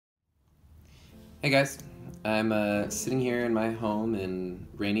Hey guys, I'm sitting here in my home in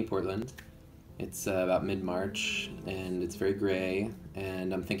rainy Portland. It's about mid-March and it's very gray,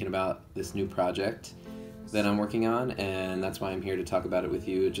 and I'm thinking about this new project that I'm working on, and that's why I'm here to talk about it with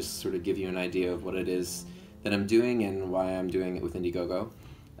you, just sort of give you an idea of what it is that I'm doing and why I'm doing it with IndieGoGo.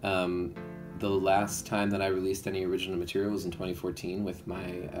 The last time that I released any original material was in 2014 with my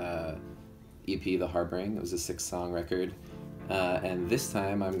EP, The Harboring. It was a 6-song record. And this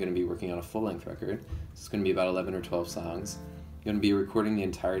time I'm going to be working on a full-length record. It's going to be about 11 or 12 songs. I'm going to be recording the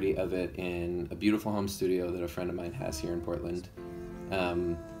entirety of it in a beautiful home studio that a friend of mine has here in Portland.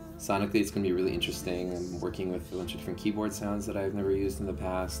 Sonically, it's going to be really interesting. I'm working with a bunch of different keyboard sounds that I've never used in the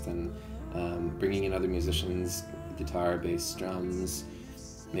past, and bringing in other musicians, guitar, bass, drums,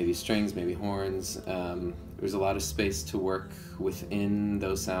 maybe strings, maybe horns. There's a lot of space to work within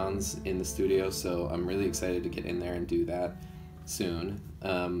those sounds in the studio, so I'm really excited to get in there and do that soon.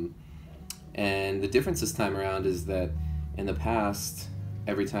 And the difference this time around is that in the past,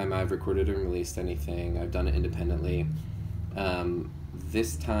 every time I've recorded and released anything, I've done it independently.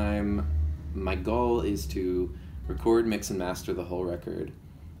 This time, my goal is to record, mix, and master the whole record.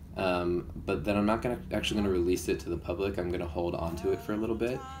 But then I'm not actually going to release it to the public. I'm going to hold on to it for a little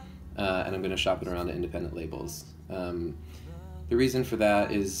bit, and I'm going to shop it around to independent labels. The reason for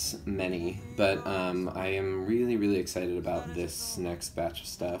that is many, but I am really, really excited about this next batch of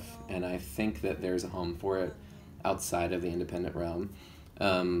stuff, and I think that there's a home for it outside of the independent realm.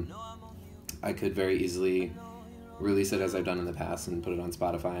 I could very easily release it as I've done in the past and put it on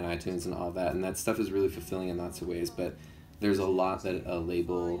Spotify and iTunes and all of that, and that stuff is really fulfilling in lots of ways, but there's a lot that a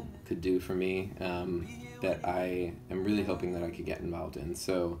label could do for me that I am really hoping that I could get involved in.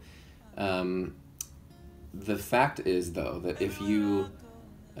 So the fact is, though, that if you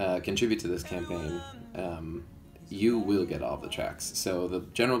contribute to this campaign, you will get all the tracks. So the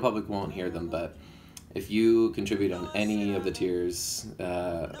general public won't hear them, but if you contribute on any of the tiers,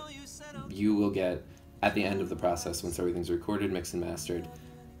 you will get, at the end of the process, once everything's recorded, mixed, and mastered,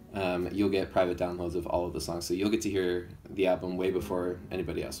 you'll get private downloads of all of the songs. So you'll get to hear the album way before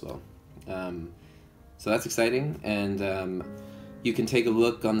anybody else will. So that's exciting, and you can take a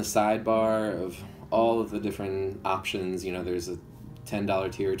look on the sidebar of all of the different options. You know, there's a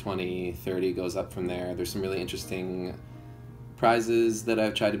 $10 tier, 20, 30 goes up from there. There's some really interesting prizes that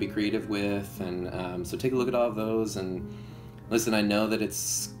I've tried to be creative with, and so take a look at all of those. And listen, I know that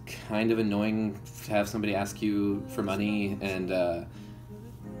it's kind of annoying to have somebody ask you for money, and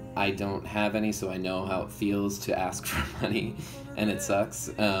I don't have any, so I know how it feels to ask for money, and it sucks.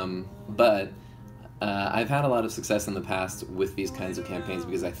 But I've had a lot of success in the past with these kinds of campaigns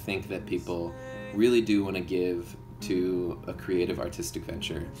because I think that people really do want to give to a creative artistic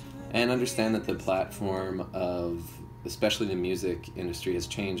venture, and understand that the platform of especially the music industry has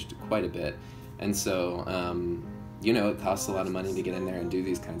changed quite a bit, and so you know, it costs a lot of money to get in there and do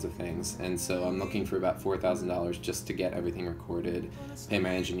these kinds of things, and so I'm looking for about $4,000 just to get everything recorded, pay my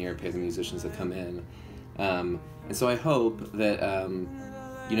engineer, pay the musicians that come in, and so I hope that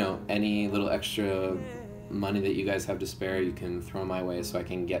you know, any little extra money that you guys have to spare, you can throw my way so I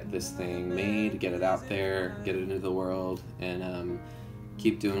can get this thing made, get it out there, get it into the world, and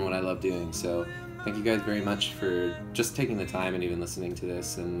keep doing what I love doing. So thank you guys very much for just taking the time and even listening to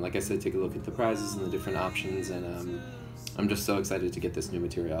this. And like I said, take a look at the prizes and the different options, and I'm just so excited to get this new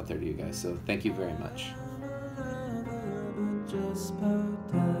material out there to you guys. So thank you very much. Just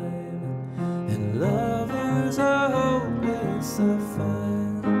about time, and lovers are hopeless to find.